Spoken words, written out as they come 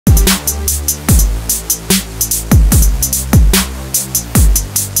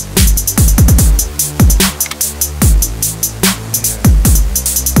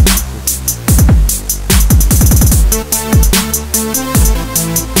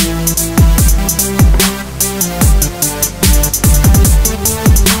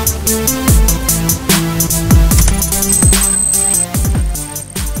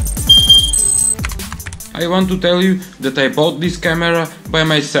want to tell you that I bought this camera by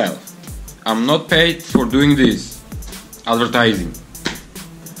myself. I'm not paid for doing this advertising.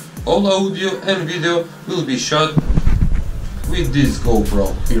 All audio and video will be shot with this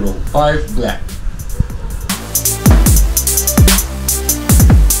GoPro Hero 5 Black.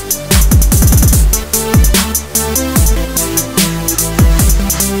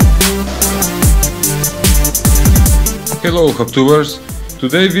 Hello Hacktubers,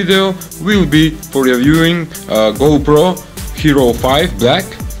 today's video will be for reviewing GoPro Hero 5 Black,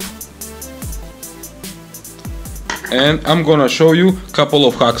 and I'm gonna show you a couple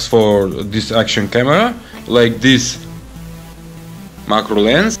of hacks for this action camera, like this macro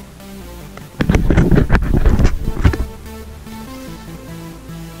lens,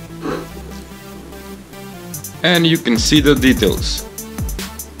 and you can see the details.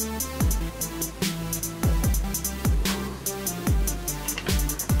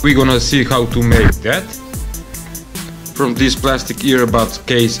 We're gonna see how to make that. From this plastic earbud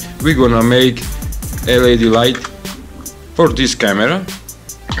case we're gonna make LED light for this camera.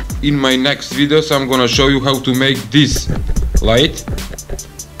 In my next videos I'm gonna show you how to make this light,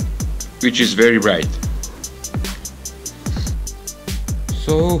 which is very bright.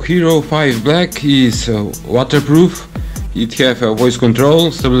 So Hero 5 Black is waterproof. It have a voice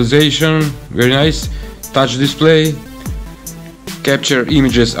control, stabilization, very nice, touch display, capture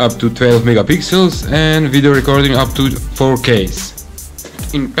images up to 12 megapixels and video recording up to 4K.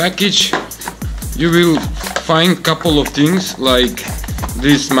 In package you will find couple of things like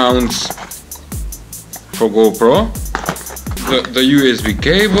these mounts for GoPro. The USB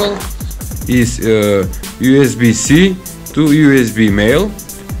cable is USB-C to USB male.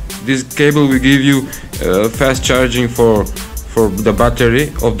 This cable will give you fast charging for the battery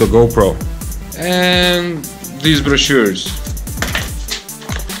of the GoPro. And these brochures.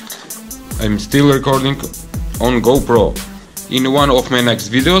 I'm still recording on GoPro. In one of my next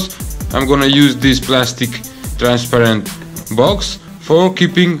videos I'm gonna use this plastic transparent box for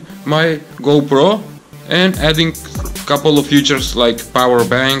keeping my GoPro and adding couple of features like power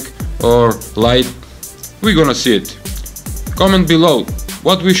bank or light. We're gonna see it. Comment below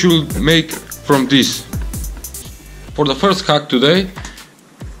what we should make from this. For the first hack today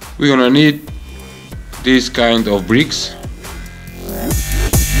we're gonna need this kind of bricks.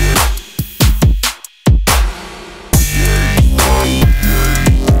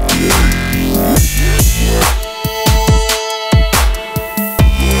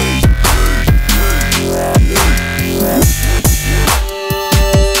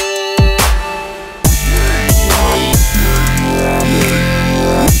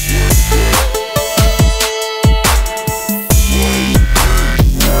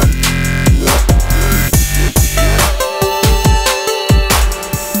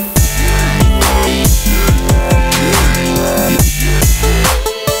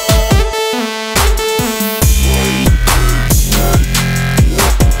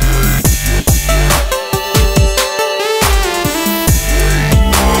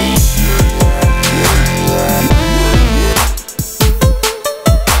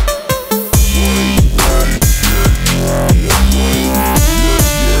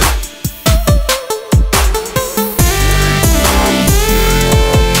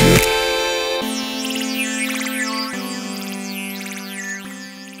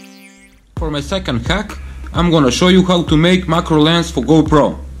 For my second hack, I'm gonna show you how to make macro lens for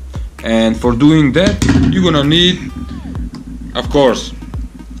GoPro. And for doing that, you're gonna need, of course,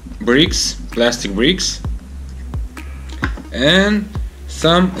 bricks, plastic bricks, and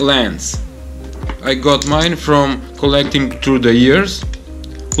some lens. I got mine from collecting through the years,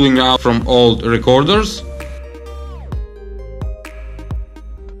 pulling out from old recorders.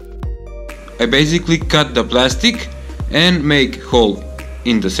 I basically cut the plastic and make hole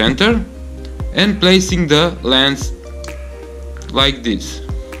in the center and placing the lens like this.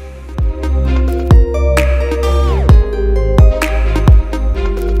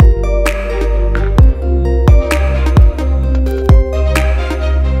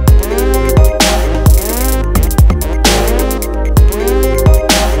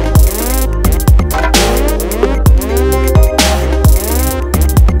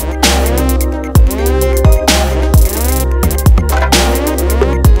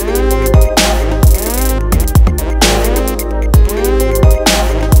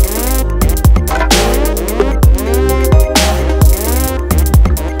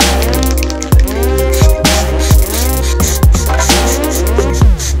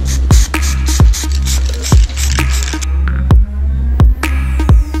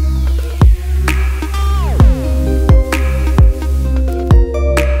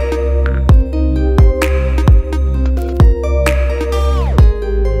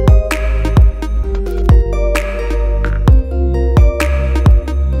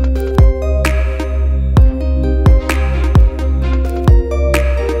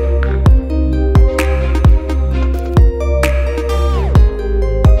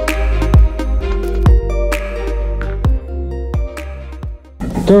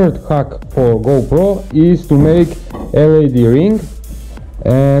 hack for GoPro is to make LED ring,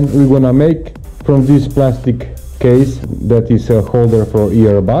 and we're gonna make from this plastic case that is a holder for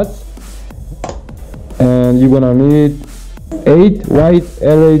earbuds, and you're gonna need 8 white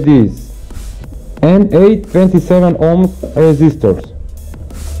LEDs and 8 27 ohms resistors.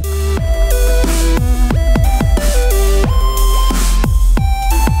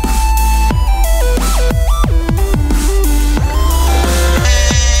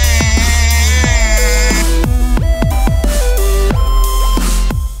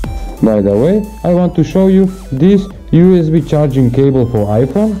 By the way, I want to show you this USB charging cable for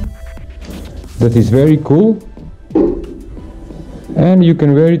iPhone that is very cool, and you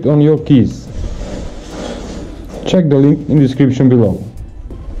can wear it on your keys. Check the link in the description below.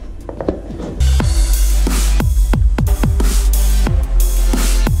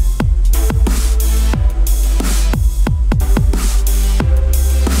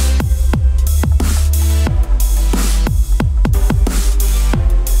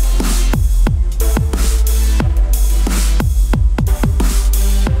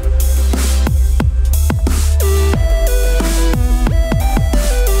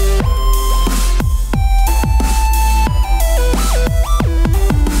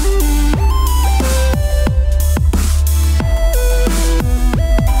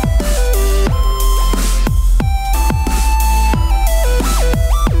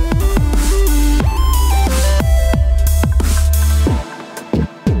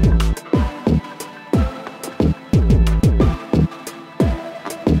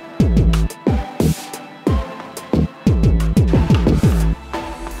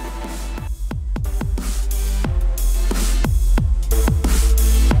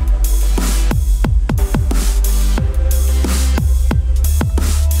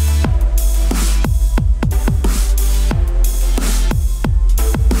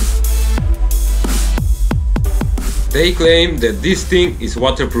 They claim that this thing is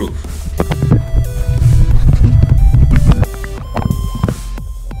waterproof.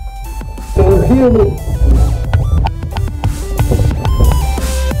 Can you hear me?